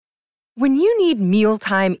When you need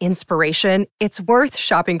mealtime inspiration, it's worth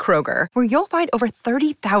shopping Kroger, where you'll find over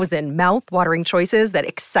 30,000 mouth-watering choices that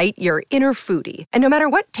excite your inner foodie. And no matter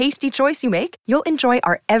what tasty choice you make, you'll enjoy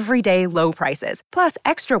our everyday low prices, plus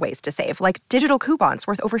extra ways to save, like digital coupons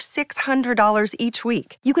worth over $600 each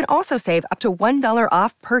week. You can also save up to $1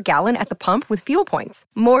 off per gallon at the pump with fuel points.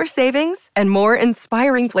 More savings and more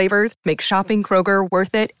inspiring flavors make shopping Kroger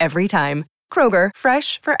worth it every time. Kroger,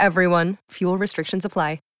 fresh for everyone. Fuel restrictions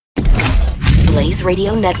apply. Blaze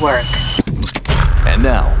Radio Network. And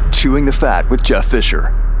now, Chewing the Fat with Jeff Fisher.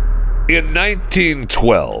 In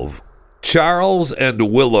 1912, Charles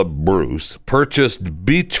and Willa Bruce purchased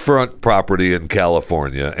beachfront property in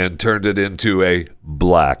California and turned it into a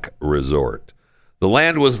black resort. The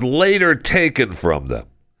land was later taken from them.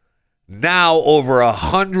 Now, over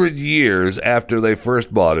 100 years after they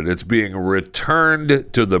first bought it, it's being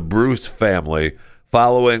returned to the Bruce family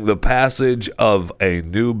following the passage of a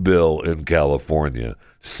new bill in California,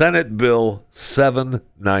 Senate Bill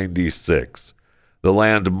 796. The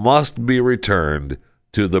land must be returned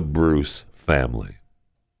to the Bruce family.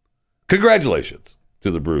 Congratulations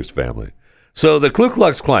to the Bruce family. So the Ku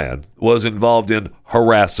Klux Klan was involved in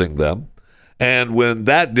harassing them, and when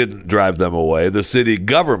that didn't drive them away, the city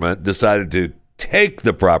government decided to take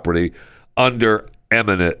the property under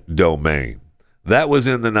eminent domain. That was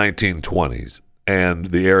in the 1920s. And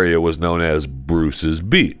the area was known as Bruce's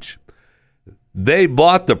Beach. They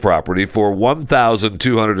bought the property for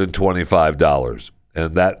 $1,225,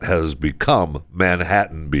 and that has become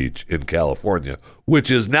Manhattan Beach in California, which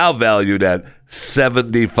is now valued at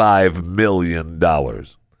 $75 million.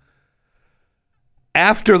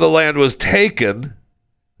 After the land was taken,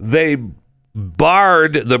 they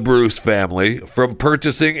barred the Bruce family from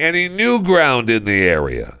purchasing any new ground in the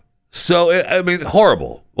area. So, I mean,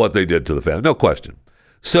 horrible what they did to the family, no question.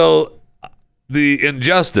 So the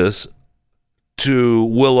injustice to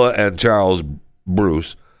Willa and Charles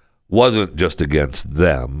Bruce wasn't just against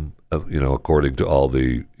them, according to all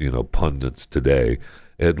the, pundits today.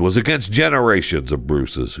 It was against generations of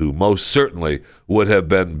Bruces who most certainly would have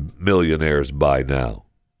been millionaires by now.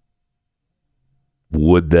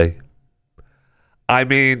 Would they? I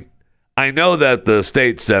mean, I know that the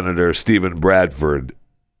state senator, Stephen Bradford,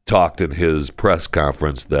 talked in his press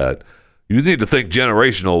conference that you need to think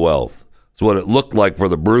generational wealth. It's what it looked like for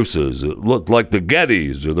the Bruces. It looked like the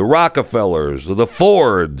Gettys or the Rockefellers or the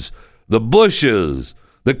Fords, the Bushes,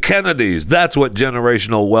 the Kennedys. That's what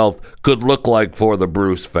generational wealth could look like for the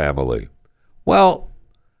Bruce family. Well,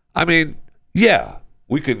 I mean, yeah,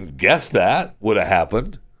 we can guess that would have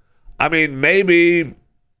happened. I mean, maybe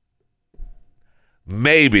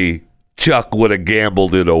Chuck would have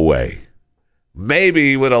gambled it away.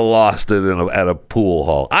 Maybe he would have lost it at a pool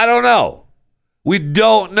hall. I don't know. We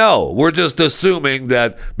don't know. We're just assuming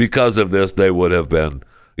that because of this, they would have been,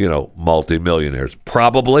 multimillionaires.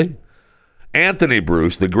 Probably. Anthony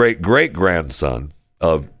Bruce, the great-great-grandson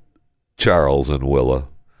of Charles and Willa,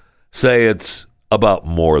 say it's about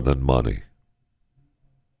more than money.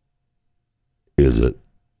 Is it?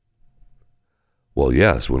 Well,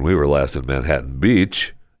 yes. When we were last in Manhattan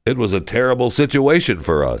Beach, it was a terrible situation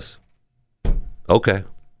for us. Okay.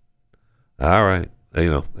 All right.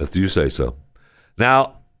 If you say so.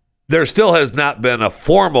 Now, there still has not been a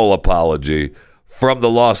formal apology from the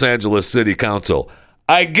Los Angeles City Council.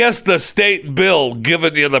 I guess the state bill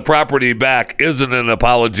giving you the property back isn't an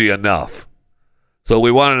apology enough. So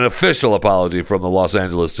we want an official apology from the Los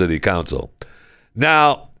Angeles City Council.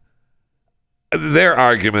 Now, their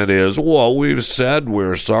argument is, well, we've said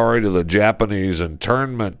we're sorry to the Japanese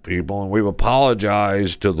internment people, and we've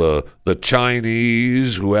apologized to the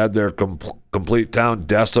Chinese who had their complete town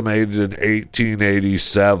decimated in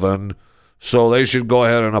 1887, so they should go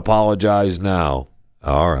ahead and apologize now.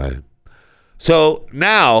 All right. So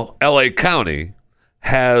now L.A. County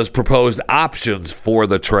has proposed options for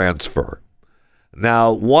the transfer.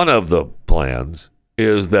 Now, one of the plans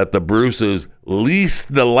is that the Bruces lease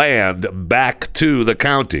the land back to the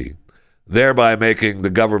county, thereby making the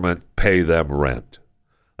government pay them rent.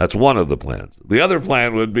 That's one of the plans. The other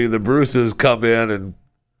plan would be the Bruces come in and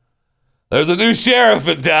there's a new sheriff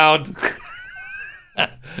in town,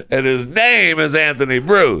 and his name is Anthony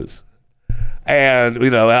Bruce. And,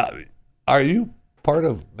 are you part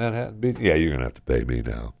of Manhattan Beach? Yeah, you're going to have to pay me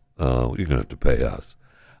now. You're going to have to pay us.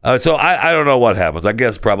 So I don't know what happens. I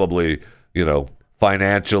guess probably,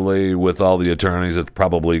 financially with all the attorneys, it's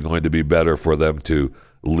probably going to be better for them to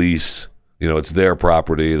lease. It's their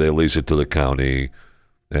property. They lease it to the county.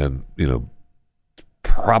 And,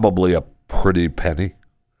 probably a pretty penny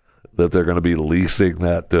that they're going to be leasing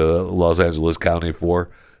that Los Angeles County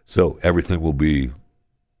for. So everything will be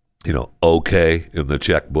okay in the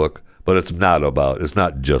checkbook, but it's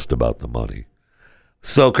not just about the money.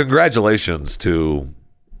 So congratulations to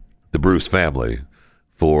the Bruce family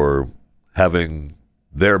for having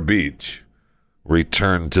their beach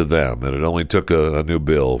returned to them. And it only took a new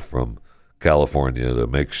bill from California to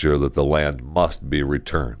make sure that the land must be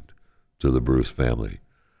returned to the Bruce family.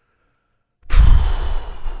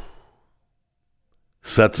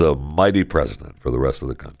 Sets a mighty precedent for the rest of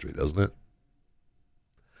the country, doesn't it?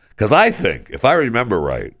 Because I think, if I remember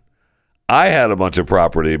right, I had a bunch of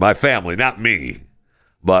property, my family, not me,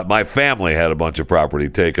 but my family had a bunch of property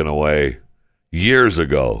taken away years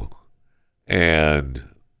ago, and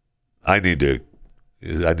I need to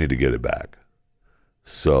get it back.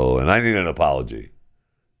 So, and I need an apology.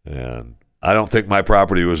 And I don't think my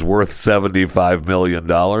property was worth $75 million,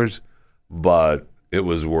 but it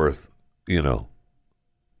was worth,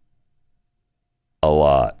 a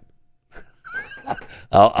lot.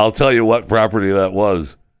 I'll tell you what property that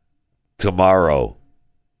was tomorrow.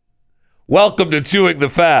 Welcome to Chewing the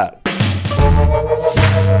Fat.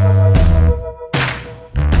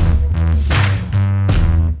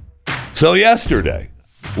 So yesterday,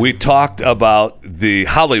 we talked about the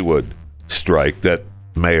Hollywood strike that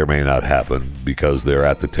may or may not happen because they're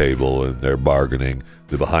at the table and they're bargaining,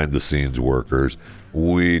 the behind-the-scenes workers.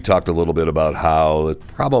 We talked a little bit about how it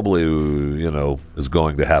probably, is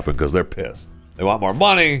going to happen because they're pissed. They want more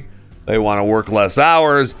money. They want to work less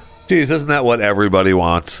hours. Geez, isn't that what everybody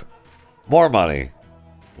wants? More money,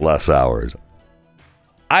 less hours.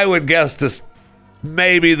 I would guess just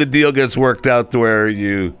maybe the deal gets worked out to where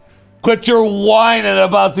you quit your whining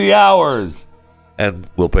about the hours and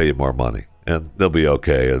we'll pay you more money and they'll be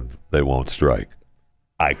okay and they won't strike.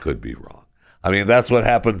 I could be wrong. I mean, that's what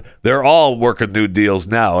happened. They're all working new deals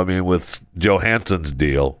now. I mean, with Johansson's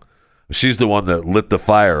deal, she's the one that lit the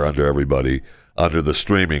fire under everybody, under the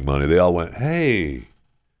streaming money. They all went, hey,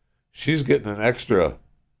 she's getting an extra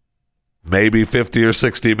maybe 50 or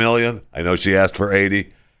 60 million. I know she asked for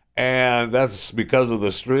 80. And that's because of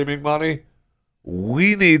the streaming money.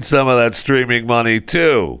 We need some of that streaming money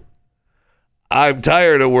too. I'm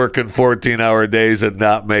tired of working 14-hour days and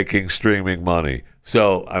not making streaming money.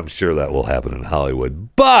 So I'm sure that will happen in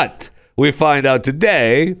Hollywood. But we find out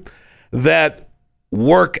today that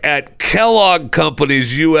work at Kellogg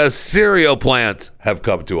Company's U.S. cereal plants have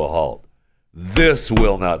come to a halt. This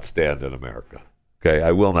will not stand in America. Okay,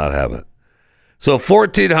 I will not have it. So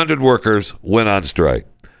 1,400 workers went on strike.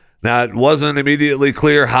 Now, it wasn't immediately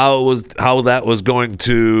clear how that was going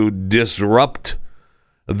to disrupt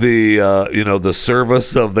the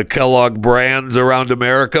service of the Kellogg brands around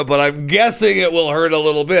America, but I'm guessing it will hurt a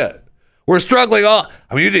little bit. We're struggling.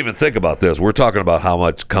 You didn't even think about this. We're talking about how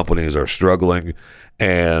much companies are struggling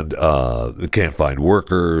and they can't find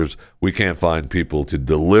workers. We can't find people to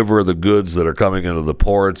deliver the goods that are coming into the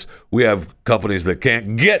ports. We have companies that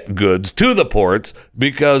can't get goods to the ports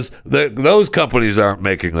because those companies aren't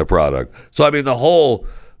making the product. So, the whole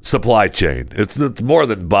supply chain, it's more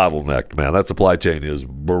than bottlenecked, man. That supply chain is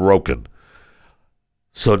broken.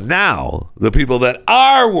 So now the people that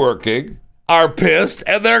are working are pissed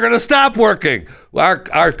and they're going to stop working.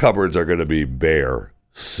 Our cupboards are going to be bare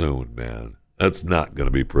soon, man. That's not going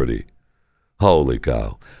to be pretty. Holy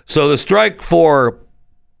cow. So the strike for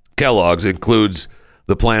Kellogg's includes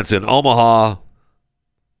the plants in Omaha,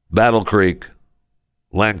 Battle Creek,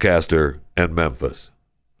 Lancaster, and Memphis.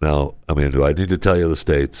 Now, do I need to tell you the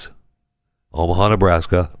states? Omaha,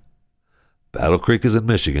 Nebraska. Battle Creek is in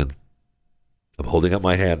Michigan. I'm holding up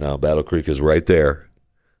my hand now. Battle Creek is right there.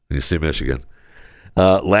 You see Michigan.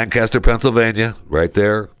 Lancaster, Pennsylvania, right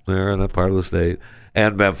there in that part of the state.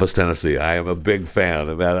 And Memphis, Tennessee. I am a big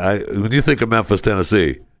fan. When you think of Memphis,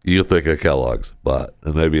 Tennessee, you think of Kellogg's, but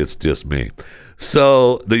maybe it's just me.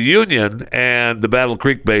 So the union and the Battle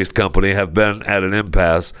Creek-based company have been at an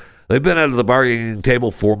impasse. They've been at the bargaining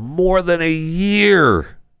table for more than a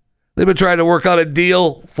year. They've been trying to work out a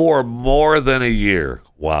deal for more than a year.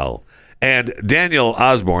 Wow. And Daniel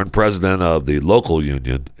Osborne, president of the local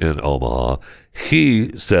union in Omaha,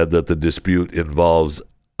 he said that the dispute involves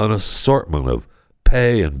an assortment of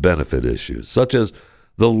pay and benefit issues, such as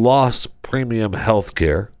the lost premium health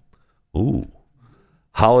care,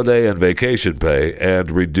 holiday and vacation pay,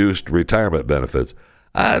 and reduced retirement benefits.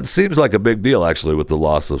 It seems like a big deal, actually, with the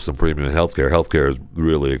loss of some premium health care. Health care is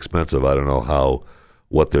really expensive. I don't know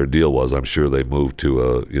what their deal was. I'm sure they moved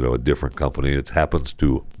to a different company. It happens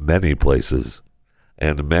to many places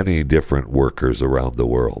and many different workers around the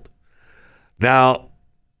world. Now,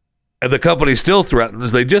 And the company still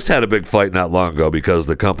threatens. They just had a big fight not long ago because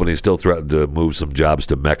the company still threatened to move some jobs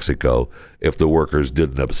to Mexico if the workers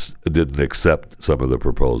didn't accept some of the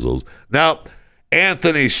proposals. Now,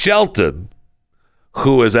 Anthony Shelton,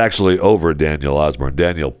 who is actually over Daniel Osborne.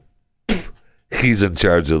 Daniel, he's in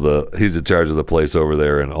charge of the place over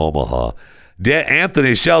there in Omaha.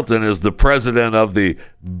 Anthony Shelton is the president of the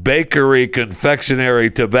Bakery, Confectionery,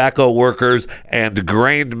 Tobacco Workers, and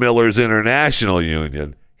Grain Millers International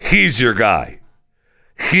Union. He's your guy.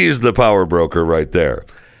 He's the power broker right there.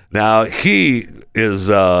 Now, he is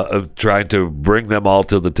trying to bring them all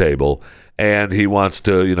to the table, and he wants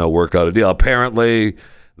to, work out a deal. Apparently,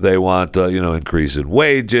 they want, increase in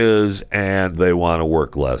wages, and they want to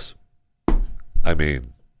work less. I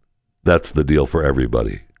mean, that's the deal for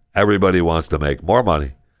everybody. Everybody wants to make more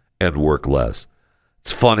money and work less.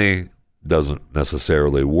 It's funny, doesn't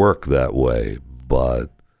necessarily work that way, but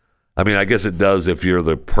I guess it does if you're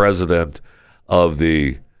the president of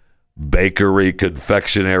the Bakery,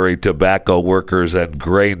 Confectionery, Tobacco Workers, and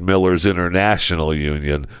Grain Millers International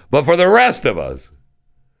Union. But for the rest of us,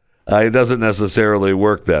 it doesn't necessarily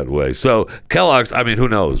work that way. So Kellogg's, who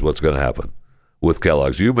knows what's going to happen with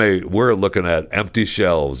Kellogg's? We're looking at empty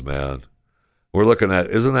shelves, man. We're looking at,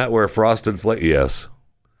 isn't that where Frosted Flakes? Yes.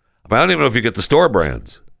 I don't even know if you get the store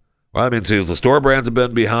brands. Well, so the store brands have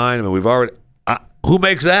been behind. We've already, who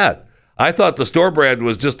makes that? I thought the store brand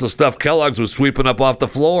was just the stuff Kellogg's was sweeping up off the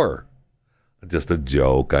floor. Just a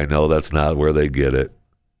joke. I know that's not where they get it.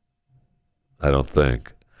 I don't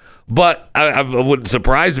think. But it wouldn't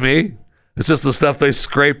surprise me. It's just the stuff they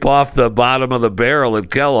scrape off the bottom of the barrel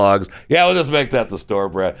at Kellogg's. Yeah, we'll just make that the store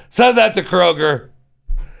brand. Send that to Kroger.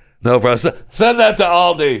 No problem. Send that to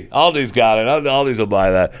Aldi. Aldi's got it. Aldi's will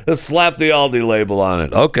buy that. Just slap the Aldi label on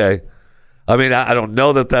it. Okay. I don't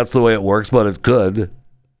know that that's the way it works, but it could.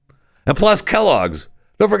 And plus, Kellogg's,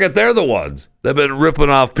 don't forget, they're the ones that have been ripping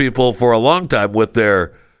off people for a long time with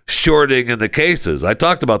their shorting in the cases. I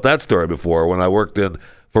talked about that story before when I worked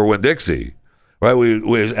for Winn-Dixie. Right?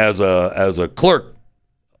 We as a clerk,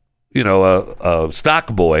 a stock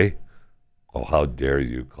boy. Oh, how dare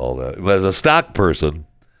you call that? As a stock person,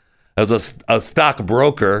 as a stock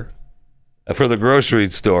broker for the grocery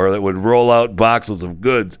store that would roll out boxes of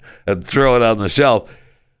goods and throw it on the shelf.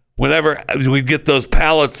 Whenever we'd get those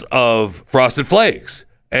pallets of Frosted Flakes,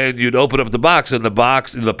 and you'd open up the box, and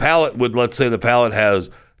the pallet would, let's say the pallet has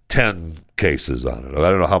 10 cases on it.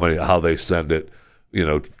 I don't know how they send it,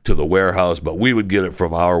 to the warehouse, but we would get it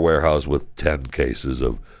from our warehouse with 10 cases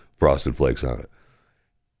of Frosted Flakes on it.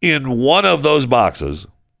 In one of those boxes,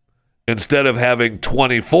 instead of having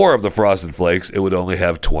 24 of the Frosted Flakes, it would only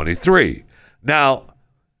have 23. Now,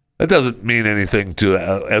 that doesn't mean anything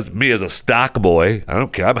to me as a stock boy. I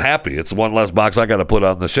don't care. I'm happy. It's one less box I got to put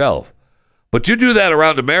on the shelf. But you do that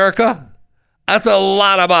around America, that's a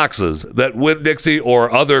lot of boxes that Winn-Dixie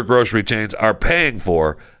or other grocery chains are paying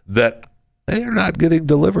for that they are not getting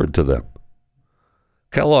delivered to them.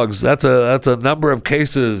 Kellogg's, that's a number of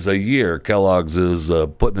cases a year Kellogg's is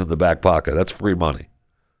putting in the back pocket. That's free money.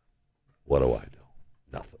 What do I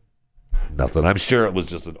know? Nothing. I'm sure it was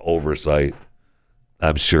just an oversight.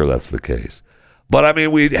 I'm sure that's the case. But,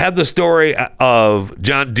 we had the story of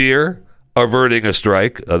John Deere averting a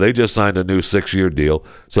strike. They just signed a new 6-year deal,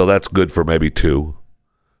 so that's good for maybe 2,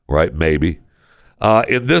 right? Maybe.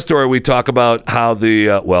 In this story, we talk about how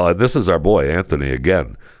and this is our boy, Anthony,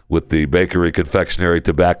 again, with the Bakery, Confectionery,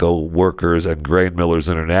 Tobacco Workers, and Grain Millers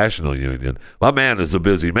International Union. My man is a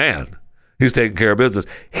busy man. He's taking care of business.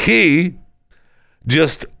 He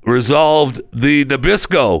just resolved the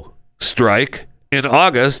Nabisco strike in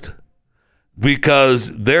August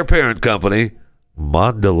because their parent company,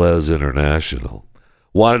 Mondelez International,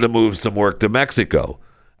 wanted to move some work to Mexico.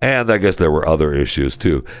 And I guess there were other issues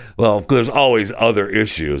too. Well, there's always other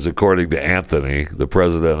issues, according to Anthony, the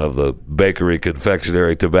president of the Bakery,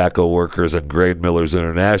 Confectionery, Tobacco Workers, and Grain Millers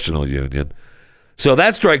International Union. So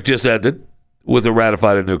that strike just ended with a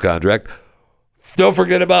ratified new contract. Don't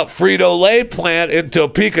forget about Frito-Lay plant in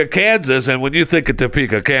Topeka, Kansas. And when you think of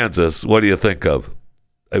Topeka, Kansas, what do you think of?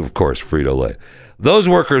 Of course, Frito-Lay. Those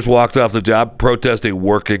workers walked off the job protesting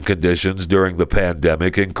working conditions during the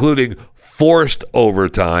pandemic, including forced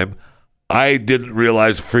overtime. I didn't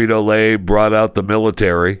realize Frito-Lay brought out the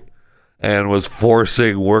military and was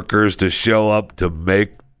forcing workers to show up to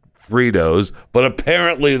make Fritos, but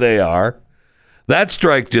apparently they are. That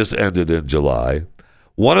strike just ended in July.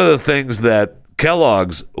 One of the things that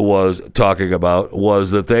Kellogg's was talking about was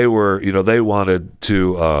that they were, they wanted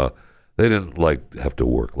to, they didn't have to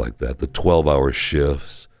work like that. The 12-hour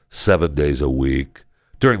shifts, 7 days a week.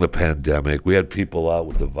 During the pandemic, we had people out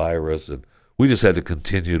with the virus, and We just had to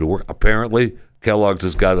continue to work. Apparently, Kellogg's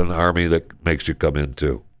has got an army that makes you come in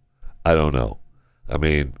too. I don't know. I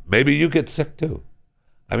mean, maybe you get sick too.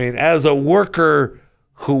 I mean, as a worker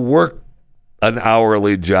who worked an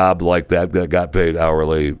hourly job like that got paid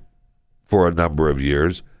hourly for a number of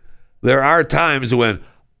years, there are times when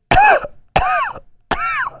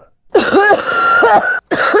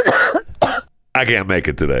I can't make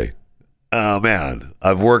it today. Oh man,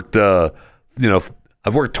 I've worked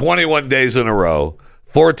I've worked 21 days in a row,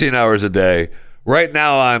 14 hours a day. Right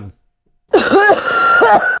now I'm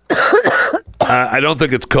I don't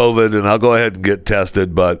think it's COVID, and I'll go ahead and get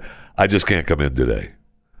tested, but I just can't come in today.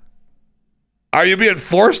 Are you being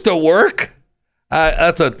forced to work?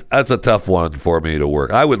 That's a tough one for me to work.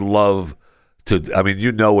 I would love to. I mean,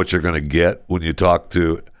 you know what you're going to get when you talk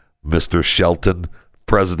to Mr. Shelton,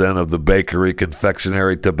 president of the Bakery,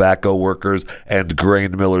 Confectionery, Tobacco Workers, and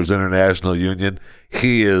Grain Millers International Union.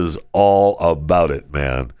 He is all about it,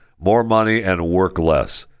 man. More money and work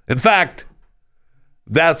less. In fact,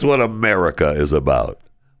 that's what America is about.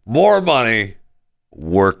 More money,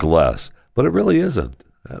 work less. But it really isn't.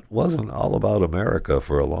 That wasn't all about America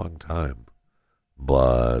for a long time.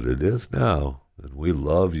 But it is now. And we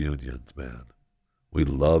love unions, man. We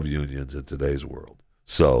love unions in today's world.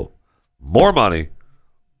 So, more money,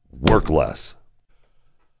 work less.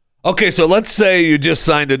 Okay, so let's say you just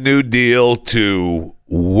signed a new deal to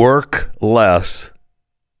work less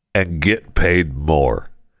and get paid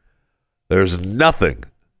more. There's nothing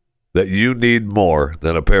that you need more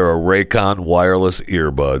than a pair of Raycon wireless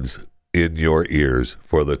earbuds in your ears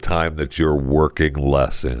for the time that you're working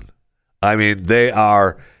less in. I mean, they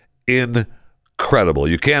are incredible.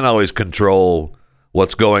 You can't always control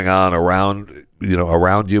what's going on around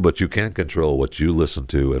you, but you can control what you listen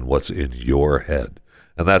to and what's in your head.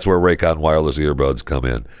 And that's where Raycon wireless earbuds come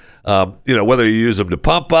in. Whether you use them to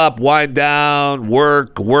pump up, wind down,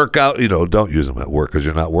 work out, don't use them at work because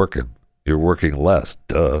you're not working. You're working less.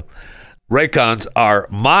 Duh. Raycons are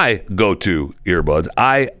my go-to earbuds.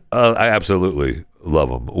 I absolutely love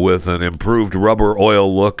them. With an improved rubber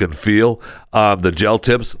oil look and feel, the gel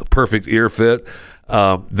tips, perfect ear fit.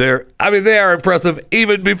 They are impressive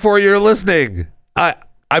even before you're listening. I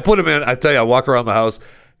put them in. I tell you, I walk around the house.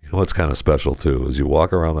 You know what's kind of special too is you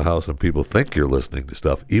walk around the house and people think you're listening to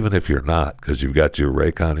stuff, even if you're not, because you've got your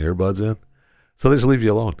Raycon earbuds in. So they just leave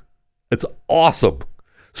you alone. It's awesome.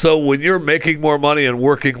 So when you're making more money and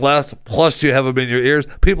working less, plus you have them in your ears,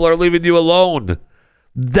 people are leaving you alone.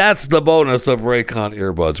 That's the bonus of Raycon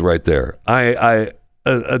earbuds right there.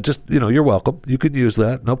 You're welcome. You can use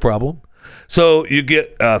that. No problem. So you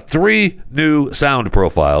get 3 new sound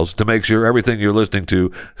profiles to make sure everything you're listening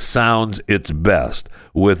to sounds its best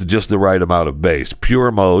with just the right amount of bass.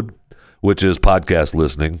 Pure mode, which is podcast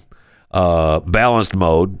listening. Balanced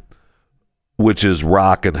mode, which is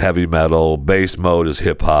rock and heavy metal. Bass mode is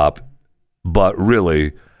hip hop. But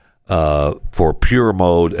really, for pure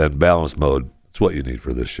mode and balanced mode, it's what you need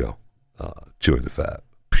for this show. Chewing the Fat.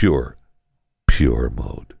 Pure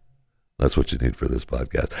mode. That's what you need for this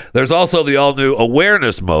podcast. There's also the all-new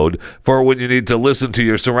awareness mode for when you need to listen to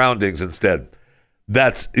your surroundings instead.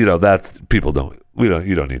 You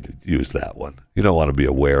don't need to use that one. You don't want to be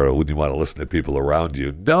aware of when you want to listen to people around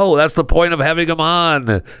you. No, that's the point of having them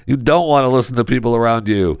on. You don't want to listen to people around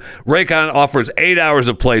you. Raycon offers 8 hours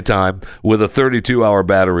of playtime with a 32-hour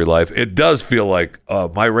battery life. It does feel like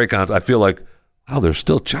my Raycons, I feel like, oh, they're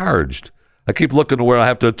still charged. I keep looking to where I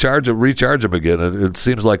have to recharge them again, and it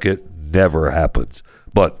seems like it never happens.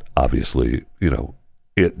 But obviously,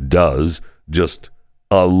 it does, just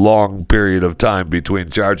a long period of time between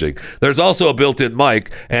charging. There's also a built-in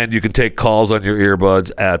mic, and you can take calls on your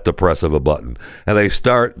earbuds at the press of a button. And they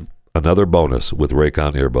start, another bonus with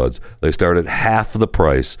Raycon earbuds, they start at half the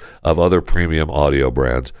price of other premium audio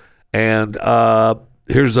brands. And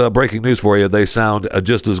here's breaking news for you. They sound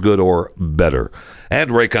just as good or better. And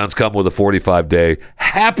Raycons come with a 45-day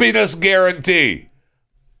happiness guarantee.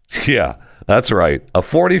 Yeah, that's right. A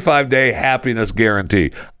 45-day happiness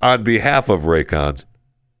guarantee. On behalf of Raycons,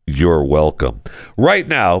 you're welcome. Right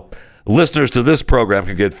now, listeners to this program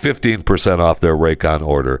can get 15% off their Raycon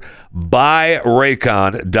order.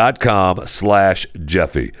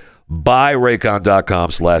 BuyRaycon.com/Jeffy.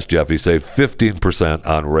 BuyRaycon.com/Jeffy. Save 15%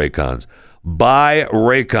 on Raycons.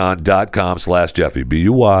 BuyRaycon.com/Jeffy.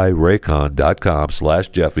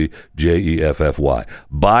 BuyRaycon.com/Jeffy. Jeffy.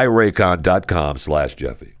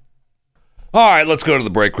 BuyRaycon.com/Jeffy. All right, let's go to the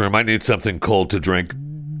break room. I need something cold to drink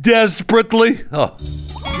desperately. Oh.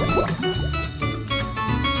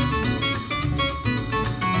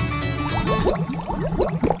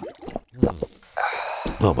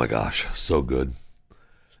 Oh my gosh, so good.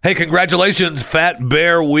 Hey, congratulations. Fat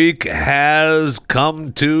Bear Week has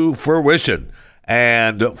come to fruition.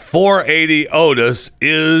 And 480 Otis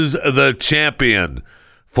is the champion.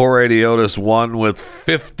 480 Otis won with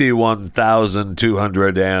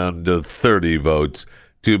 51,230 votes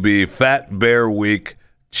to be Fat Bear Week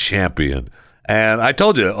champion. And I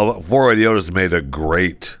told you, 480 Otis made a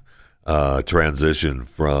great transition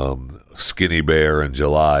from Skinny Bear in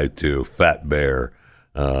July to Fat Bear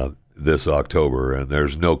this October, and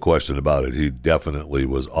there's no question about it. He definitely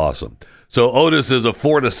was awesome. So Otis is a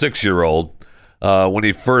 4 to 6-year-old. When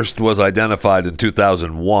he first was identified in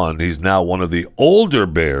 2001, he's now one of the older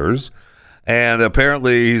bears, and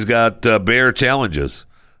apparently he's got bear challenges.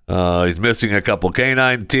 He's missing a couple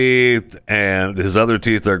canine teeth, and his other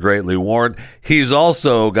teeth are greatly worn. He's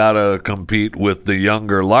also got to compete with the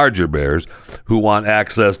younger, larger bears who want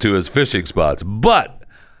access to his fishing spots. But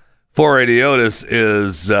 480 Otis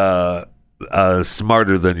is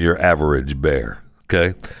smarter than your average bear,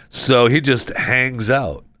 okay? So he just hangs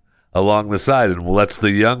out along the side and lets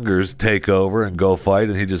the youngers take over and go fight,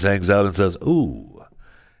 and he just hangs out and says, ooh,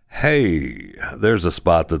 hey, there's a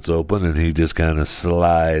spot that's open, and he just kind of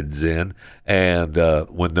slides in, and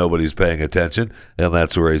when nobody's paying attention, and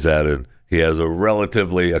that's where he's at. And he has a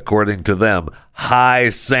relatively, according to them,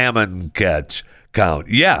 high salmon catch count.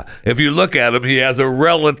 Yeah, if you look at him, he has a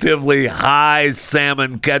relatively high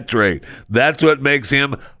salmon catch rate. That's what makes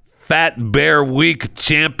him Fat Bear Week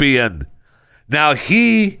champion. Now,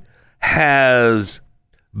 he has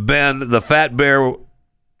been the Fat Bear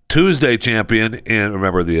Tuesday champion in,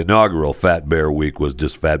 remember, the inaugural Fat Bear Week was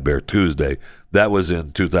just Fat Bear Tuesday. That was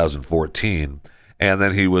in 2014. And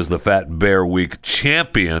then he was the Fat Bear Week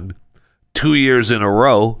champion 2 years in a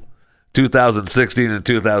row, 2016 and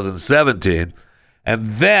 2017.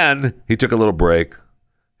 And then he took a little break.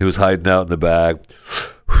 He was hiding out in the back,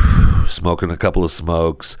 smoking a couple of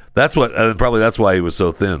smokes. That's what, and probably that's why he was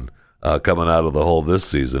so thin coming out of the hole this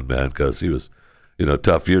season, man, because he was,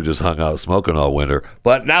 tough year, just hung out smoking all winter.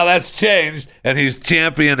 But now that's changed, and he's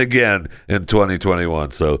champion again in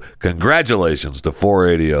 2021. So congratulations to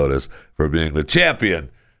 480 Otis for being the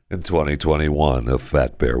champion in 2021 of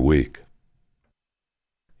Fat Bear Week.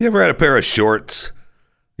 You ever had a pair of shorts,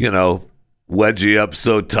 wedgie up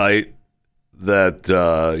so tight that,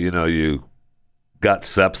 you got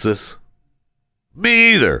sepsis?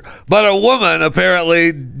 Me either. But a woman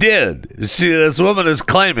apparently did. This woman is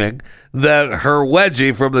claiming that her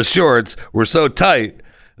wedgie from the shorts were so tight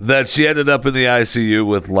that she ended up in the ICU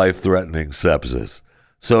with life-threatening sepsis.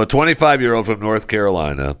 So a 25-year-old from North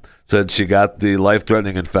Carolina said she got the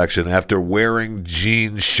life-threatening infection after wearing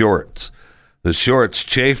jean shorts. The shorts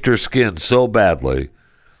chafed her skin so badly,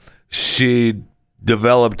 she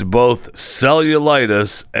developed both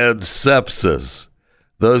cellulitis and sepsis.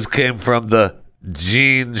 Those came from the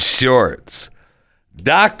jean shorts.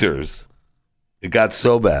 Doctors, it got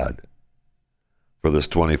so bad for this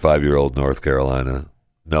 25-year-old North Carolina,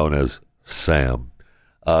 known as Sam.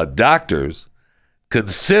 Doctors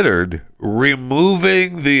considered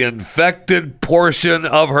removing the infected portion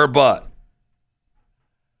of her butt.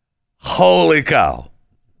 Holy cow.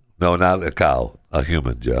 No, not a cow, a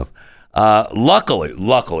human, Jeff. Luckily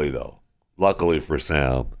for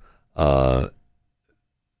Sam,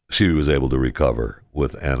 she was able to recover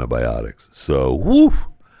with antibiotics. So,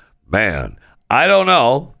 man, I don't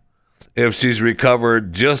know if she's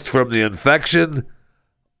recovered just from the infection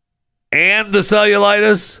and the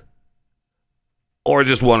cellulitis or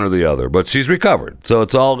just one or the other, but she's recovered. So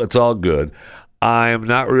it's all good. I'm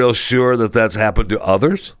not real sure that that's happened to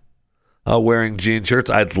others wearing jean shirts.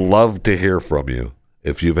 I'd love to hear from you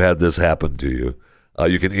if you've had this happen to you.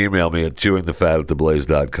 You can email me at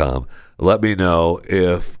chewingthefat@theblaze.com. Let me know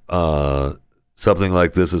if something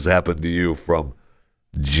like this has happened to you from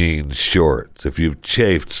jean shorts. If you've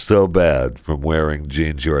chafed so bad from wearing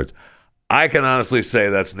jean shorts. I can honestly say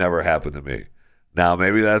that's never happened to me. Now,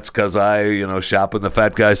 maybe that's because I, shop in the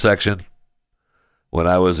fat guy section. When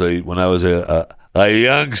I was a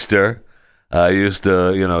youngster, I used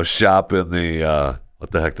to, shop in the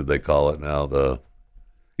what the heck did they call it now? The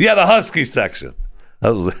husky section.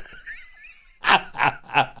 That was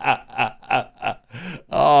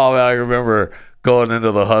oh man, I remember going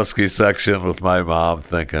into the husky section with my mom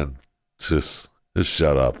thinking, just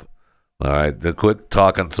shut up. All right, then quit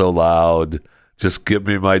talking so loud. Just give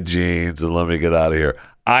me my jeans and let me get out of here.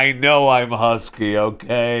 I know I'm husky,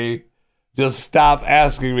 okay? Just stop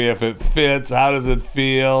asking me if it fits. How does it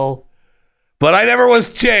feel? But I never was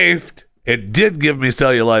chafed. It did give me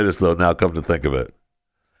cellulitis, though, now come to think of it.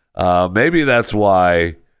 Maybe that's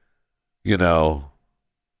why, no,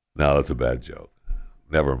 that's a bad joke.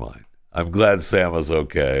 Never mind. I'm glad Sam is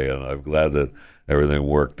okay, and I'm glad that everything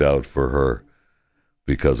worked out for her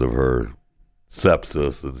because of her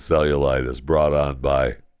sepsis and cellulitis brought on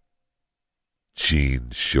by jean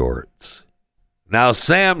shorts. Now,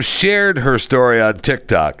 Sam shared her story on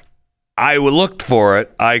TikTok. I looked for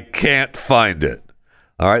it. I can't find it.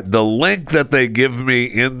 All right. The link that they give me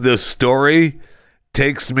in this story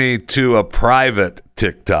takes me to a private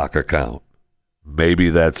TikTok account. Maybe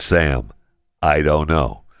that's Sam. I don't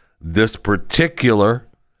know. This particular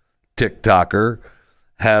TikToker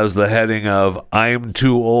has the heading of, I'm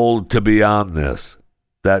too old to be on this.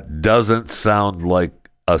 That doesn't sound like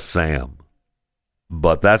a Sam.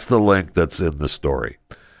 But that's the link that's in the story.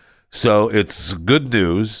 So it's good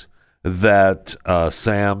news that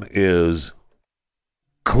Sam is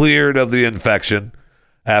cleared of the infection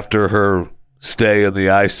after her stay in the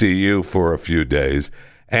ICU for a few days.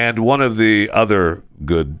 And one of the other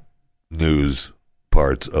good news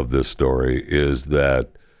parts of this story is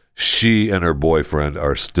that she and her boyfriend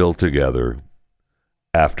are still together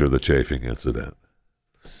after the chafing incident.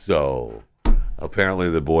 So apparently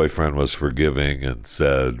the boyfriend was forgiving and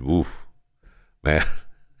said, oof, man,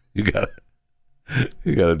 you gotta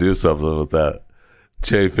do something with that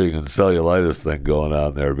chafing and cellulitis thing going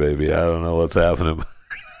on there, baby. I don't know what's happening.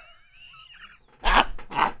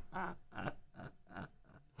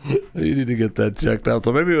 You need to get that checked out.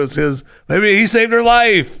 So maybe it was maybe he saved her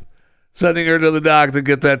life, sending her to the doctor to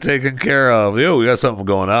get that taken care of. Yo, we got something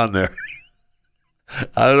going on there.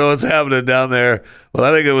 I don't know what's happening down there, but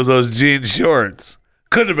I think it was those jean shorts.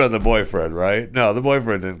 Couldn't have been the boyfriend, right? No, the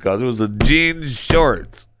boyfriend didn't cause it. It was the jean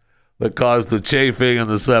shorts that caused the chafing and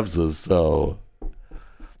the sepsis. So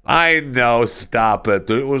I know, stop it.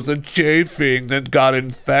 It was the chafing that got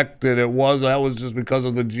infected. That was just because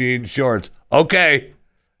of the jean shorts. Okay.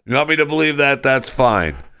 You want me to believe that? That's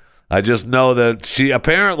fine. I just know that she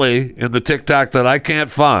apparently, in the TikTok that I can't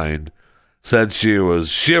find, said she was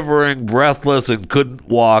shivering, breathless, and couldn't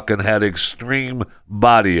walk and had extreme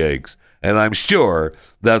body aches. And I'm sure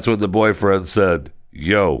that's what the boyfriend said.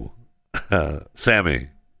 Yo, Sammy,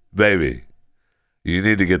 baby, you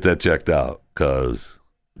need to get that checked out because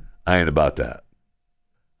I ain't about that.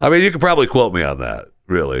 I mean, you could probably quote me on that,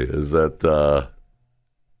 really, is that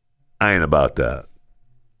I ain't about that.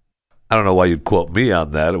 I don't know why you'd quote me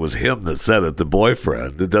on that. It was him that said it, the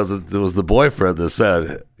boyfriend. It was the boyfriend that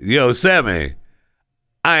said, yo, Sammy,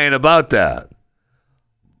 I ain't about that.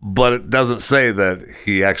 But it doesn't say that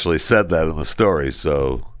he actually said that in the story.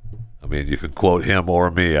 So, I mean, you can quote him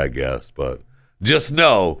or me, I guess. But just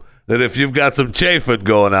know that if you've got some chafing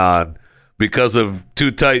going on because of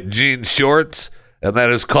too tight jean shorts and that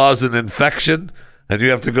has caused an infection and you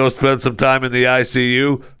have to go spend some time in the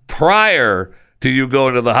ICU prior to you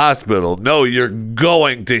going to the hospital, no, you're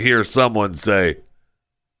going to hear someone say,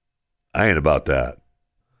 I ain't about that.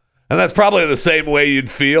 And that's probably the same way you'd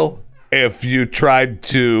feel if you tried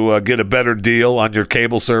to get a better deal on your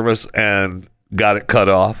cable service and got it cut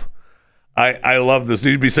off. I love this.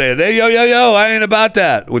 You'd be saying, hey, yo, I ain't about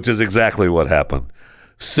that, which is exactly what happened.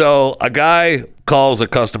 So a guy calls a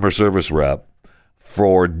customer service rep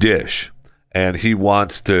for Dish, and he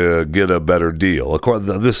wants to get a better deal.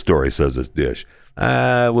 This story says it's Dish.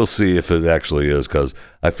 We'll see if it actually is, because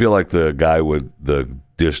I feel like the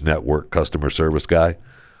Dish Network customer service guy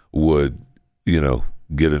would,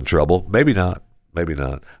 get in trouble. Maybe not.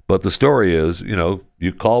 But the story is,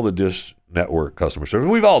 you call the Dish Network customer service.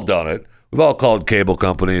 We've all done it. We've all called cable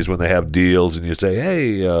companies when they have deals, and you say,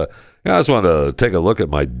 hey, I just want to take a look at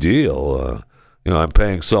my deal. I'm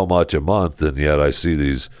paying so much a month, and yet I see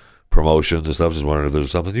these promotions and stuff. Just wondering if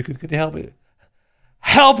there's something can you help me?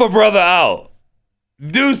 Help a brother out.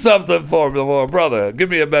 Do something for a brother. Give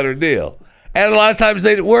me a better deal. And a lot of times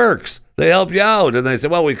it works. They help you out, and they say,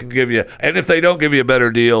 well, we can give you, and if they don't give you a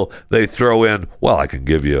better deal, they throw in, well, I can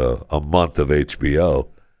give you a month of HBO.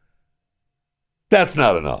 That's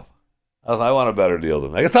not enough. I want a better deal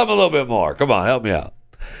than that. Something a little bit more. Come on, help me out.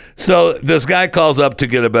 So this guy calls up to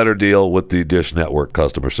get a better deal with the Dish Network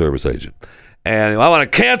customer service agent. And I want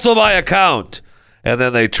to cancel my account. And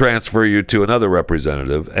then they transfer you to another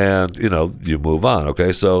representative, and, you move on,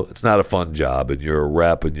 okay? So it's not a fun job, and you're a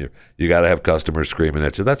rep, and you got to have customers screaming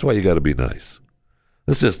at you. That's why you got to be nice.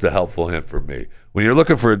 This is just a helpful hint for me. When you're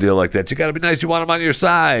looking for a deal like that, you got to be nice. You want them on your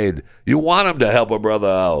side. You want them to help a brother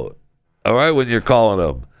out, all right, when you're calling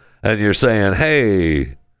them. And you're saying,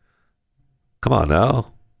 hey, come on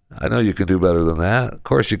now. I know you can do better than that. Of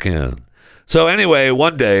course you can. So anyway,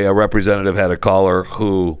 one day a representative had a caller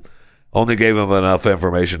who only gave him enough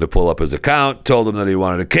information to pull up his account, told him that he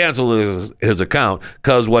wanted to cancel his account,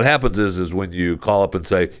 because what happens is when you call up and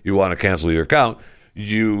say you want to cancel your account,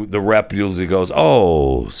 the rep usually goes,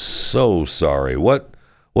 "Oh, so sorry. What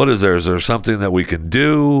is there? Is there something that we can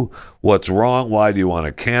do? What's wrong? Why do you want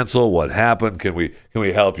to cancel? What happened? Can we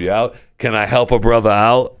help you out? Can I help a brother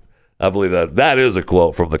out?" I believe that is a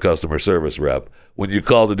quote from the customer service rep. When you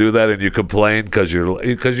call to do that and you complain because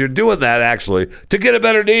you're doing that actually to get a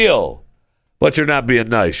better deal, but you're not being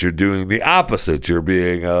nice. You're doing the opposite. You're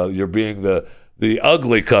being the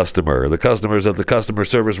ugly customer, the customers that the customer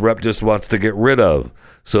service rep just wants to get rid of.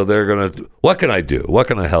 So they're going to, what can I do? What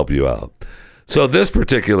can I help you out? So this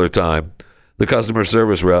particular time, the customer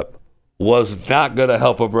service rep was not going to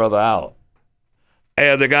help a brother out.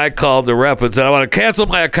 And the guy called the rep and said, "I want to cancel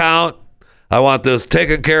my account. I want this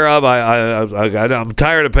taken care of. I'm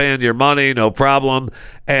tired of paying your money, no problem."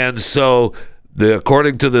 And so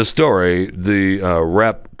according to this story, the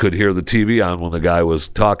rep could hear the TV on when the guy was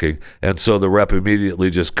talking, and so the rep immediately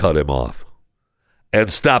just cut him off and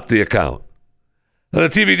stopped the account. And the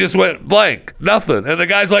TV just went blank, nothing. And the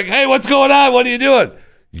guy's like, "Hey, what's going on? What are you doing?"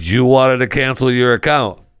 "You wanted to cancel your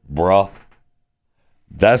account, bruh.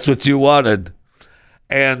 That's what you wanted."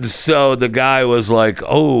 And so the guy was like,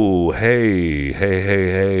 "Oh,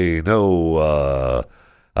 hey, no,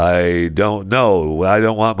 I don't know. I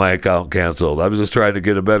don't want my account canceled. I was just trying to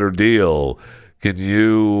get a better deal. Can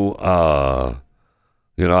you, I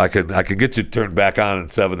can get you turned back on in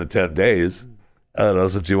 7 to 10 days. I don't know,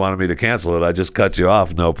 since you wanted me to cancel it, I just cut you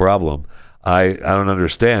off, no problem. I don't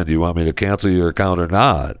understand. Do you want me to cancel your account or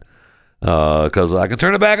not? Because I can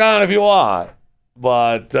turn it back on if you want.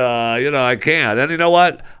 But I can't. And you know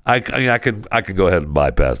what? I can go ahead and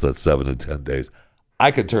bypass that 7 to 10 days.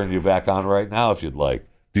 I can turn you back on right now if you'd like.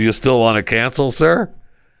 Do you still want to cancel, sir?"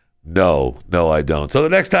 No, I don't. So the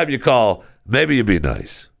next time you call, maybe you be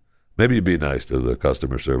nice. Maybe you be nice to the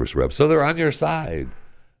customer service rep so they're on your side.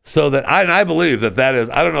 So that I believe that is.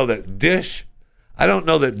 I don't know that Dish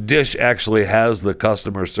actually has the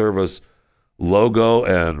customer service logo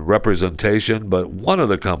and representation, but one of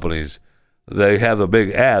the companies, they have a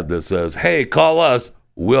big ad that says, "Hey, call us,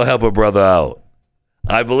 we'll help a brother out."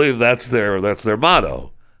 I believe that's their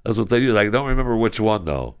motto. That's what they use. I don't remember which one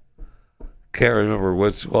though. Can't remember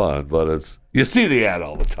which one, but you see the ad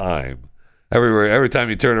all the time. Everywhere, every time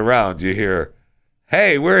you turn around, you hear,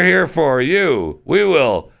 "Hey, we're here for you. We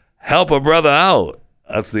will help a brother out."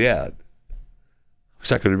 That's the ad.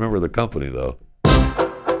 Wish I could remember the company though.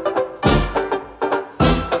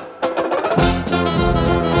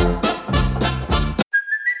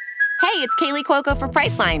 It's Kaylee Cuoco for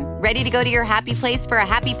Priceline. Ready to go to your happy place for a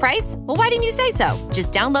happy price? Well, why didn't you say so?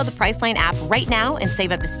 Just download the Priceline app right now and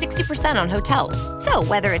save up to 60% on hotels. So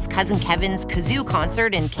whether it's Cousin Kevin's Kazoo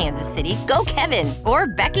Concert in Kansas City, go Kevin, or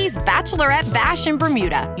Becky's Bachelorette Bash in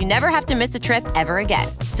Bermuda, you never have to miss a trip ever again.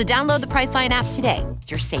 So download the Priceline app today.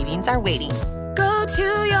 Your savings are waiting. Go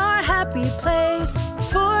to your happy place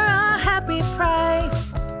for a happy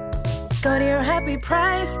price. Go to your happy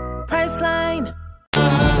price, Priceline.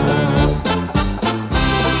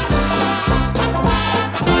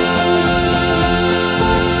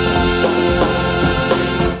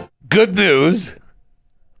 Good news,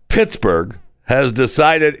 Pittsburgh has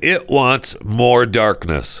decided it wants more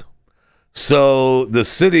darkness. So the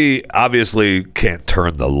city obviously can't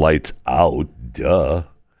turn the lights out, duh,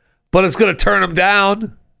 but it's going to turn them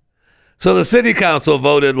down. So the city council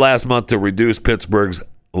voted last month to reduce Pittsburgh's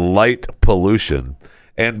light pollution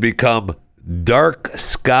and become dark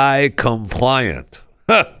sky compliant.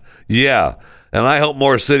 Yeah, and I hope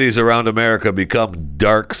more cities around America become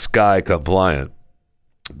dark sky compliant,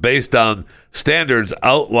 based on standards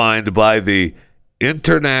outlined by the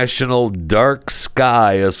International Dark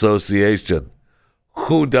Sky Association.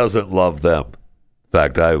 Who doesn't love them? In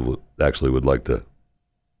fact, I would like to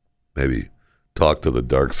maybe talk to the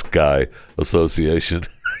Dark Sky Association.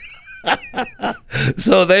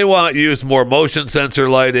 So they want use more motion sensor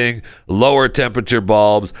lighting, lower temperature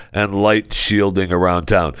bulbs, and light shielding around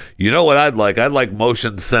town. You know what I'd like? I'd like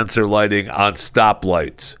motion sensor lighting on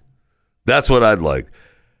stoplights. That's what I'd like.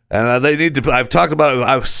 And they need to. I've talked about it.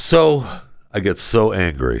 I get so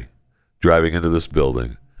angry driving into this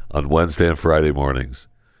building on Wednesday and Friday mornings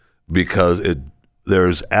because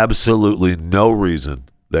there's absolutely no reason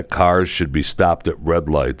that cars should be stopped at red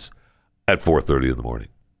lights at 4:30 in the morning.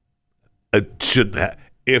 It shouldn't.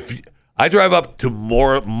 If I drive up to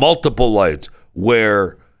multiple lights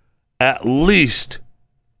where at least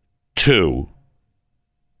two,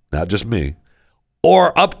 not just me,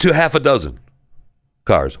 or up to half a dozen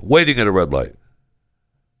cars waiting at a red light.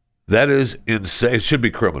 That is insane. It should be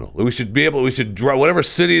criminal. We should whatever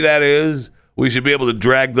city that is, we should be able to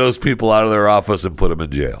drag those people out of their office and put them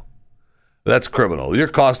in jail. That's criminal. You're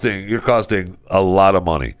costing a lot of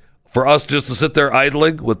money. For us just to sit there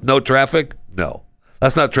idling with no traffic? No.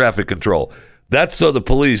 That's not traffic control. That's so the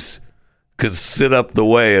police can sit up the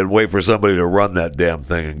way and wait for somebody to run that damn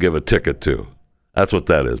thing and give a ticket to. That's what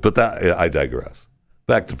that is. But I digress.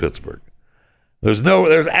 Back to Pittsburgh. There's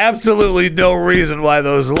absolutely no reason why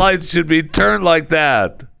those lights should be turned like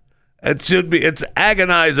that. It's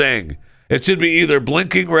agonizing. It should be either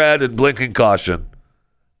blinking red and blinking caution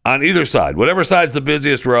on either side. Whatever side's the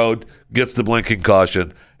busiest road gets the blinking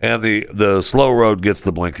caution, and the slow road gets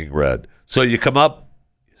the blinking red. So you come up,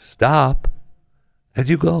 you stop, and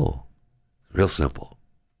you go. Real simple.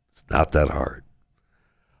 It's not that hard.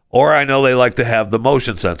 Or I know they like to have the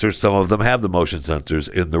motion sensors. Some of them have the motion sensors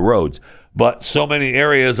in the roads. But so many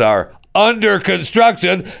areas are under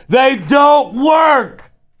construction, they don't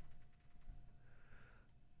work.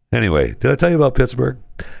 Anyway, did I tell you about Pittsburgh?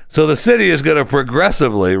 So the city is going to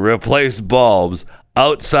progressively replace bulbs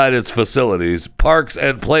outside its facilities, parks,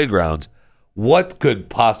 and playgrounds. What could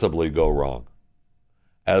possibly go wrong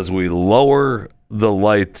as we lower the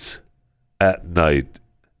lights at night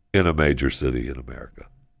in a major city in America?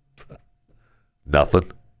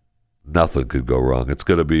 Nothing. Nothing could go wrong. It's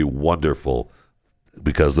going to be wonderful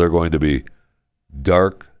because they're going to be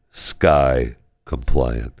dark sky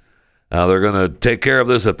compliant. Now, they're going to take care of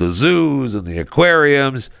this at the zoos and the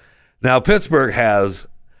aquariums. Now, Pittsburgh has,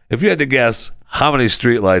 if you had to guess how many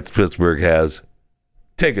streetlights Pittsburgh has,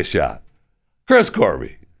 take a shot. Chris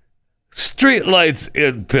Corby, streetlights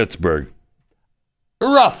in Pittsburgh,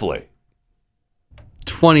 roughly.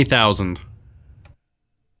 20,000.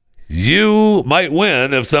 You might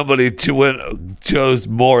win if somebody chose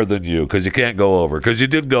more than you, because you can't go over, because you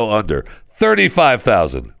did go under.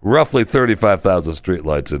 35,000, roughly 35,000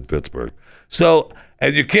 streetlights in Pittsburgh. So,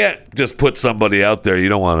 and you can't just put somebody out there. You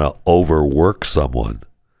don't want to overwork someone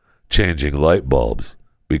changing light bulbs,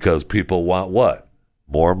 because people want what?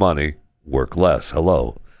 More money, work less.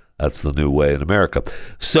 Hello. That's the new way in America.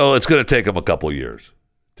 So it's going to take them a couple years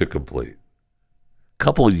to complete.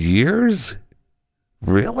 Couple years?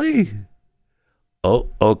 Really? Oh,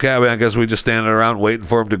 okay. I mean, I guess we just standing around waiting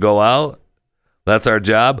for them to go out. That's our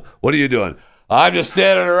job. What are you doing? I'm just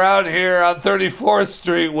standing around here on 34th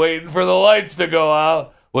Street waiting for the lights to go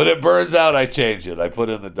out. When it burns out, I change it. I put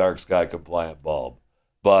in the dark sky compliant bulb.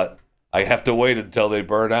 But I have to wait until they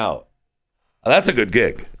burn out. That's a good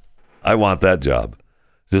gig. I want that job.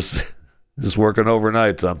 Just working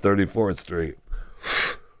overnights on 34th Street.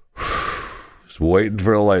 Just waiting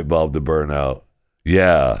for a light bulb to burn out.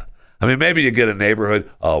 Yeah. I mean, maybe you get a neighborhood.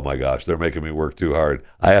 Oh, my gosh, they're making me work too hard.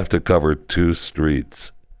 I have to cover 2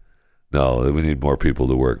 streets. No, we need more people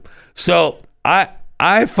to work. So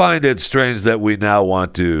I find it strange that we now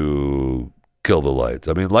want to kill the lights.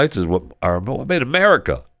 I mean, lights is what made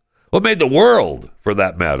America. What made the world, for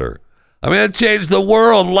that matter. I mean, it changed the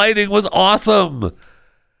world. Lighting was awesome.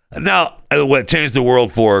 Now, it changed the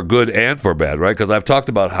world for good and for bad, right? Because I've talked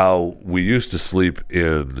about how we used to sleep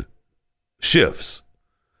in shifts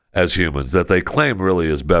as humans that they claim really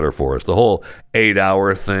is better for us. The whole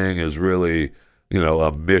 8-hour thing is really,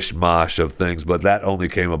 a mishmash of things, but that only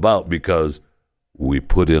came about because we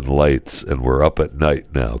put in lights and we're up at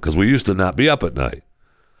night now, because we used to not be up at night.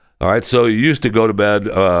 All right, so you used to go to bed,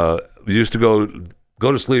 you used to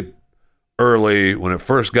go to sleep early when it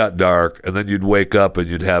first got dark, and then you'd wake up and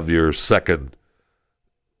you'd have your second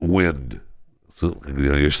wind. So,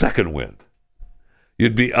 your second wind.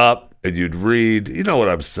 You'd be up and you'd read. You know what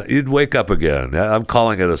I'm saying? You'd wake up again. I'm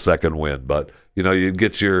calling it a second wind, but you'd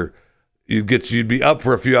be up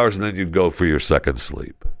for a few hours and then you'd go for your second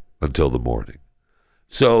sleep until the morning.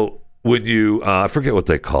 So when you, I forget what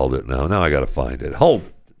they called it now. Now I got to find it. Hold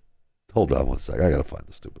on one second. I got to find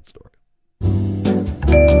the stupid story.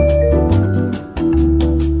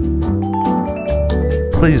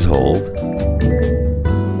 Please hold.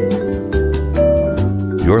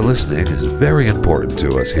 Your listening is very important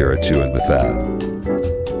to us here at Chewing the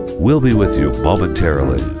Fat. We'll be with you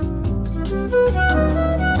momentarily.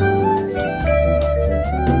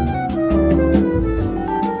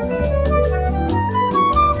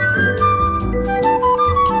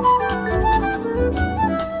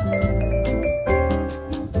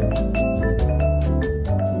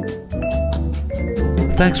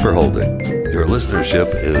 Thanks for holding. Your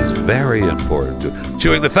listenership is very important to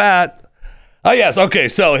Chewing the Fat. Oh, yes. Okay.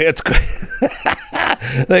 So it's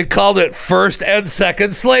they called it first and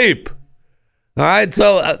second sleep. All right.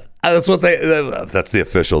 So that's what that's the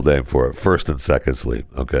official name for it. First and second sleep.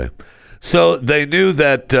 Okay. So they knew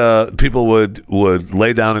that people would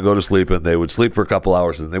lay down and go to sleep, and they would sleep for a couple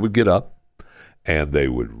hours, and they would get up and they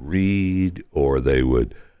would read, or they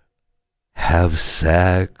would have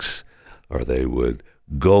sex, or they would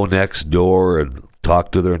go next door and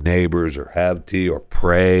talk to their neighbors, or have tea, or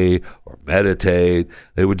pray, or meditate.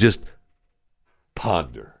 They would just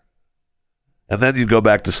ponder. And then you'd go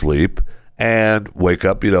back to sleep and wake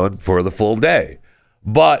up, for the full day.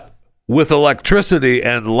 But with electricity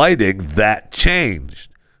and lighting, that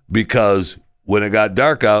changed, because when it got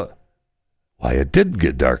dark out, why, it didn't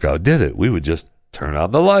get dark out, did it? We would just turn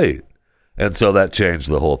on the light. And so that changed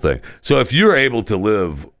the whole thing. So if you're able to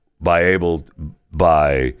live by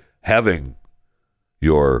having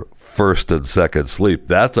your first and second sleep,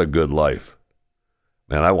 that's a good life.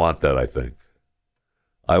 Man, I want that, I think.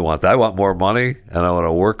 I want more money, and I want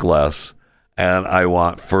to work less, and I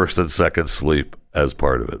want first and second sleep as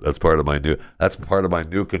part of it. That's part of my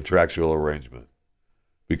new contractual arrangement,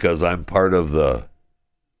 because I'm part of the,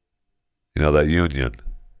 that union,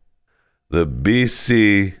 the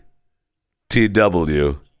BCTW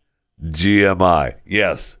GMI.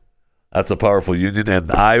 Yes, that's a powerful union, and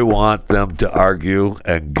I want them to argue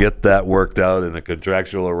and get that worked out in a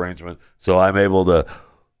contractual arrangement, so I'm able to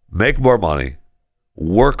make more money,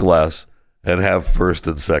 work less, and have first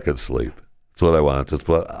and second sleep. That's what I want. That's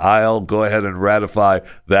what I'll go ahead and ratify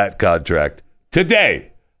that contract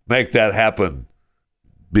today. Make that happen.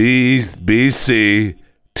 BCTW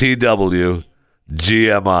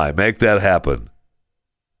GMI. Make that happen.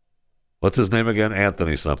 What's his name again?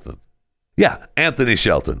 Anthony something. Yeah, Anthony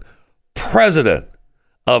Shelton, president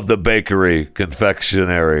of the Bakery,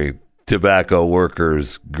 Confectionery, Tobacco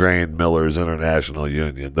Workers, Grain Millers International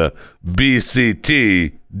Union, the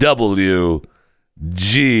BCTW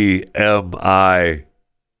GMIU.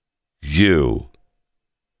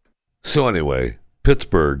 So anyway,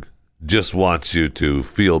 Pittsburgh just wants you to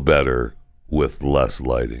feel better with less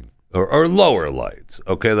lighting, or lower lights.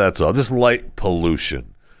 Okay, that's all. Just light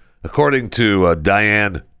pollution. According to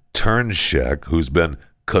Diane Turnshek, who's been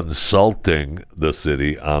consulting the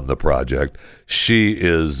city on the project, she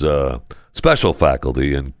is special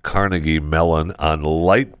faculty in Carnegie Mellon on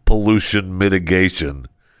light pollution mitigation.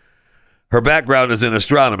 Her background is in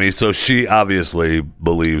astronomy, so she obviously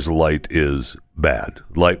believes light is bad.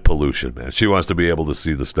 Light pollution, man. She wants to be able to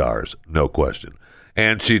see the stars, no question.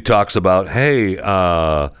 And she talks about, hey,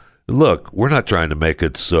 look, we're not trying to make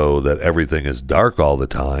it so that everything is dark all the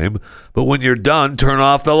time, but when you're done, turn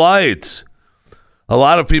off the lights. A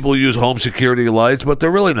lot of people use home security lights, but they're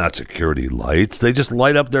really not security lights. They just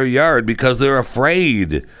light up their yard because they're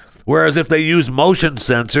afraid. Whereas if they use motion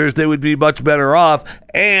sensors, they would be much better off,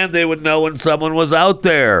 and they would know when someone was out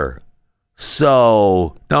there.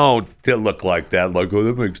 So don't look like that, like, oh,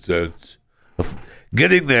 that makes sense.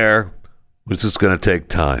 Getting there was just going to take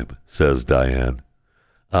time, says Diane.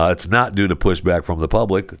 It's not due to pushback from the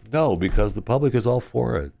public. No, because the public is all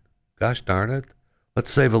for it. Gosh darn it.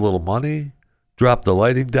 Let's save a little money. Drop the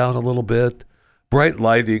lighting down a little bit. Bright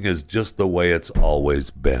lighting is just the way it's always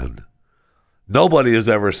been. Nobody has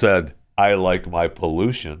ever said, I like my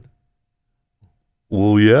pollution.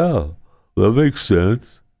 Well, yeah, that makes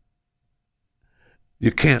sense.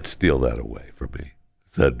 You can't steal that away from me,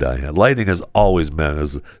 said Diane. Lighting has always meant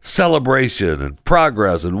as a celebration and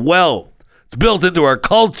progress and wealth. It's built into our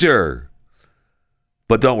culture.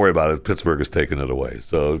 But don't worry about it. Pittsburgh has taken it away,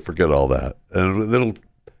 so forget all that. And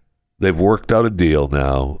they've worked out a deal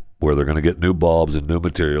now where they're going to get new bulbs and new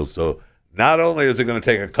materials. So not only is it going to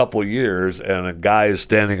take a couple years and a guy is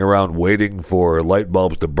standing around waiting for light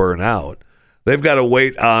bulbs to burn out, they've got to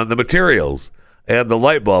wait on the materials and the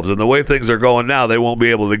light bulbs. And the way things are going now, they won't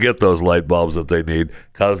be able to get those light bulbs that they need,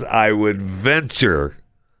 because I would venture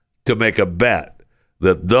to make a bet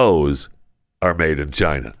that those are made in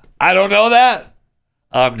China. I don't know that.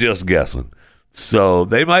 I'm just guessing. So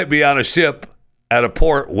they might be on a ship at a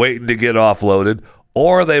port waiting to get offloaded,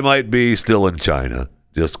 or they might be still in China,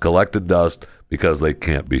 just collecting dust because they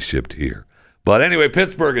can't be shipped here. But anyway,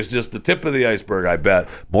 Pittsburgh is just the tip of the iceberg. I bet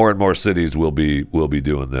more and more cities will be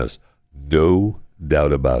doing this. No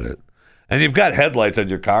doubt about it. And you've got headlights on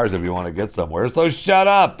your cars if you want to get somewhere, so shut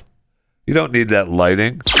up. You don't need that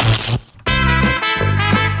lighting.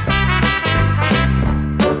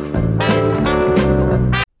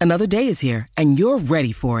 Another day is here, and you're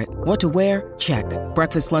ready for it. What to wear? Check.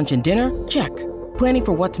 Breakfast, lunch, and dinner? Check. Planning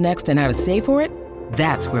for what's next and how to save for it?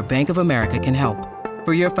 That's where Bank of America can help.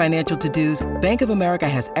 For your financial to-dos, Bank of America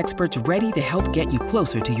has experts ready to help get you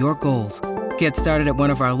closer to your goals. Get started at one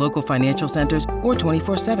of our local financial centers or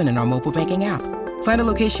 24/7 in our mobile banking app. Find a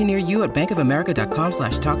location near you at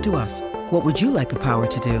bankofamerica.com/talktous. What would you like the power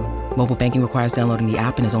to do? Mobile banking requires downloading the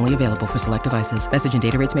app and is only available for select devices. Message and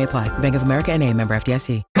data rates may apply. Bank of America N.A., member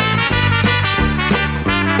FDIC.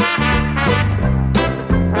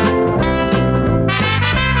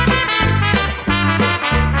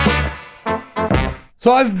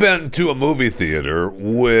 So I've been to a movie theater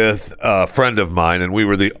with a friend of mine, and we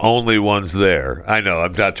were the only ones there. I know,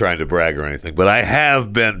 I'm not trying to brag or anything, but I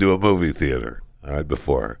have been to a movie theater, all right,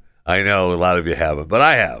 before. I know a lot of you haven't, but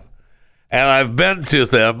I have. And I've been to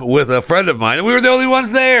them with a friend of mine, and we were the only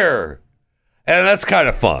ones there. And that's kind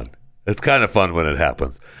of fun. It's kind of fun when it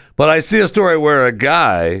happens. But I see a story where a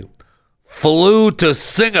guy flew to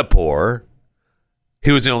Singapore. He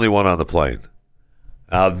was the only one on the plane.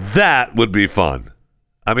 Now, that would be fun.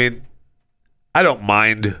 I mean, I don't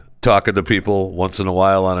mind talking to people once in a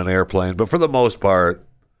while on an airplane, but for the most part,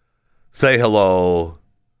 say hello,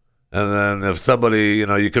 and then if somebody,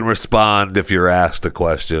 you can respond if you're asked a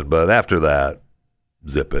question, but after that,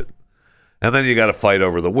 zip it. And then you got to fight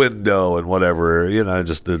over the window and whatever,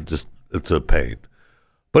 just it's a pain.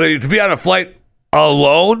 But to be on a flight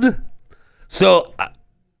alone, so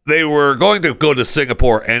they were going to go to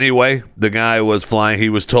Singapore anyway. The guy was flying. He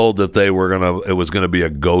was told that it was gonna be a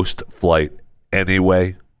ghost flight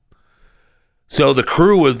anyway. So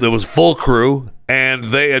there was full crew, and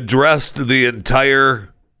they addressed the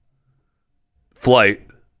entire flight,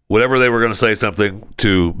 whatever they were going to say something,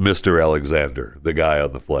 to Mr. Alexander, the guy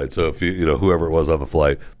on the flight. So if whoever it was on the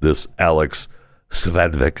flight, this Alex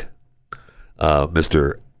Svedvik,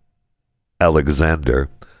 Mr. Alexander,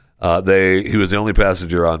 he was the only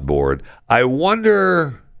passenger on board. I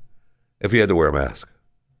wonder if he had to wear a mask.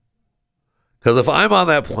 Because if I'm on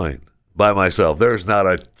that plane by myself, there's not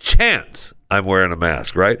a chance I'm wearing a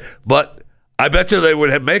mask, right? But I bet you they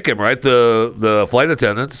would make him, right? The flight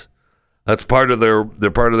attendants. That's part of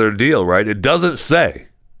their deal, right? It doesn't say.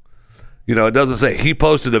 It doesn't say. He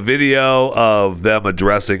posted a video of them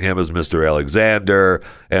addressing him as Mr. Alexander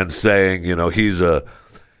and saying, he was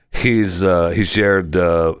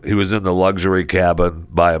in the luxury cabin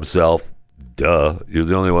by himself. Duh. He was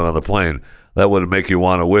the only one on the plane. That would make you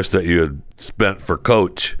want to wish that you had spent for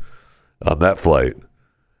coach on that flight.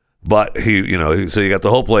 But so you got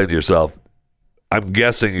the whole plane to yourself. I'm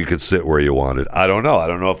guessing you could sit where you wanted. I don't know. I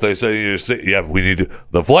don't know if they say you sit. Yeah, we need to.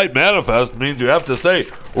 The flight manifest means you have to stay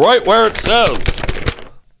right where it says.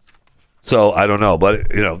 So I don't know,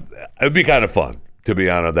 but it'd be kind of fun to be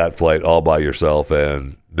on that flight all by yourself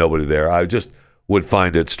and nobody there. I just would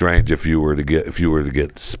find it strange if you were to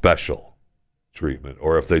get special treatment,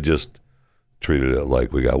 or if they just treated it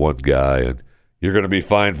like we got one guy and you're going to be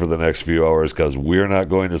fine for the next few hours because we're not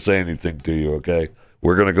going to say anything to you. Okay.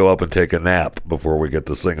 We're going to go up and take a nap before we get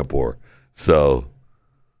to Singapore. So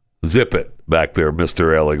zip it back there,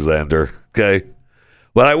 Mr. Alexander. Okay?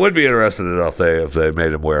 But I would be interested in if they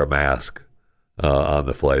made him wear a mask on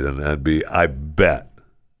the flight. And I bet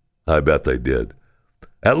they did.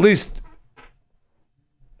 At least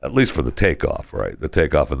for the takeoff, right? The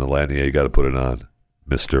takeoff and the landing, you got to put it on,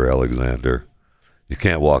 Mr. Alexander. You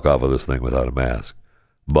can't walk off of this thing without a mask.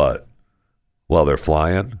 But while they're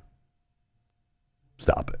flying,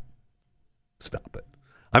 Stop it.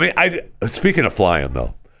 I mean, speaking of flying,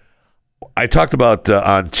 though, I talked about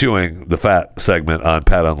on Chewing the Fat segment on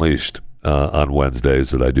Pat Unleashed on Wednesdays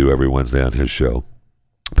that I do every Wednesday on his show,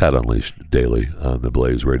 Pat Unleashed Daily on the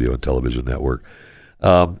Blaze Radio and Television Network.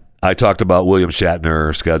 I talked about William Shatner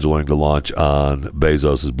scheduling to launch on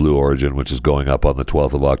Bezos' Blue Origin, which is going up on the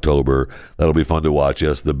 12th of October. That'll be fun to watch.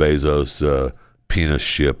 Yes, the Bezos penis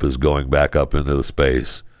ship is going back up into the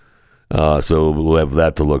space. So we'll have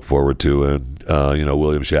that to look forward to, and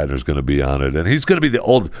William Shatner's going to be on it, and he's going to be the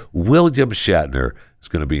old William Shatner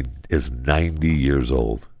is 90 years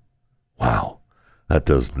old. Wow, that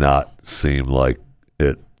does not seem like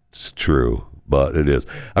it's true, but it is.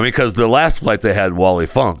 I mean, because the last flight they had Wally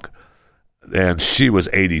Funk, and she was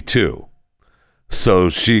 82, so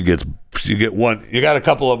you get one. You got a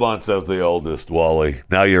couple of months as the oldest, Wally.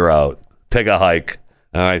 Now you're out. Take a hike.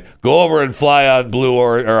 All right, go over and fly on Blue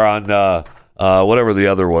or on whatever the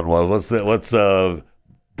other one was. What's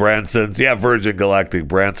Branson's? Yeah, Virgin Galactic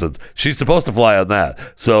Branson's. She's supposed to fly on that,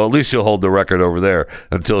 so at least she'll hold the record over there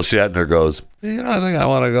until Shatner goes, I think I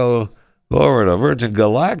want to go over to Virgin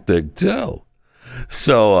Galactic too.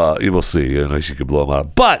 So you will see. She could blow them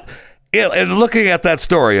out. But in looking at that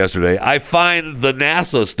story yesterday, I find the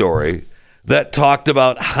NASA story that talked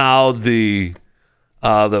about how the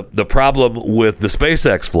problem with the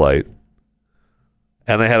SpaceX flight,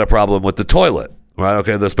 and they had a problem with the toilet, right?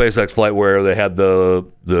 Okay, the SpaceX flight where they had the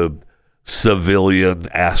civilian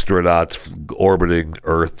astronauts orbiting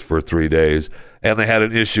Earth for 3 days, and they had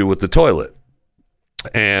an issue with the toilet.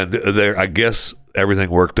 And I guess everything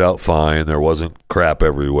worked out fine. There wasn't crap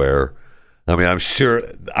everywhere. I mean,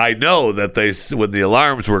 I know that when the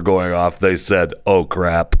alarms were going off, they said, "Oh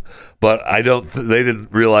crap." But they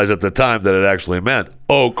didn't realize at the time that it actually meant,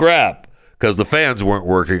 "Oh crap," because the fans weren't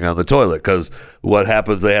working on the toilet. Because what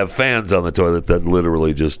happens, they have fans on the toilet that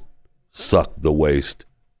literally just suck the waste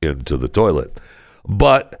into the toilet.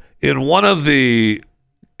 But in one of the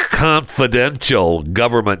confidential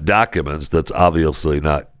government documents that's obviously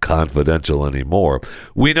not confidential anymore,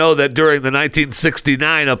 we know that during the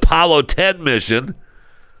 1969 Apollo 10 mission,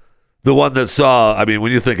 the one that saw, I mean,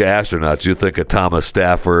 when you think of astronauts, you think of Thomas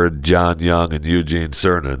Stafford, John Young, and Eugene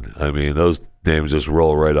Cernan. I mean, those names just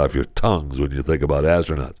roll right off your tongues when you think about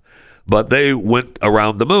astronauts. But they went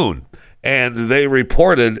around the moon, and they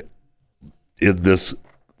reported in this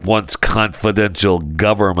once confidential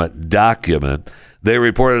government document, they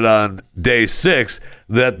reported on day 6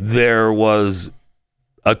 that there was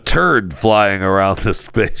a turd flying around the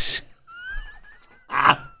space.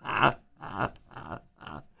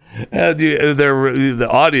 And the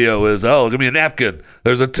audio is, oh, give me a napkin.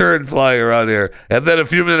 There's a turd flying around here. And then a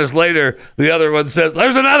few minutes later, the other one says,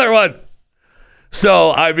 there's another one.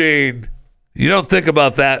 So, I mean, you don't think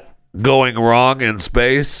about that going wrong in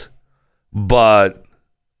space, but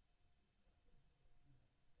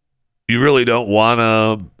you really don't want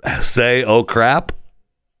to say, oh, crap,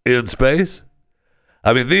 in space.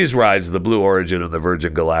 I mean, these rides, the Blue Origin and the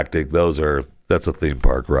Virgin Galactic, that's a theme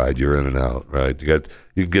park ride. You're in and out, right?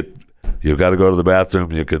 You've got to go to the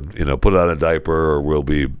bathroom. You can, put on a diaper, or we'll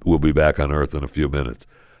be back on Earth in a few minutes.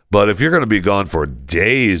 But if you're going to be gone for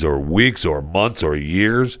days or weeks or months or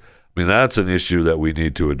years, I mean, that's an issue that we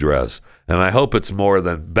need to address. And I hope it's more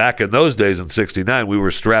than back in those days in '69, we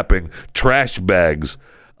were strapping trash bags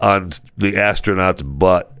on the astronaut's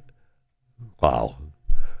butt. Wow.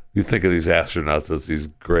 You think of these astronauts as these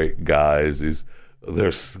great guys.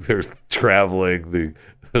 They're traveling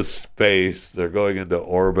the space. They're going into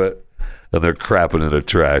orbit, and they're crapping in a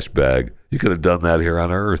trash bag. You could have done that here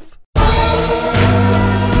on Earth.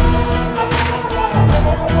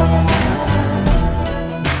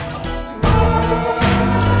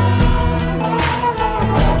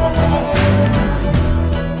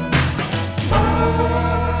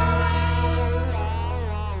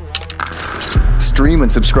 Stream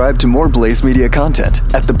and subscribe to more Blaze Media content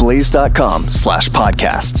at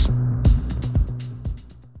theblaze.com/podcasts.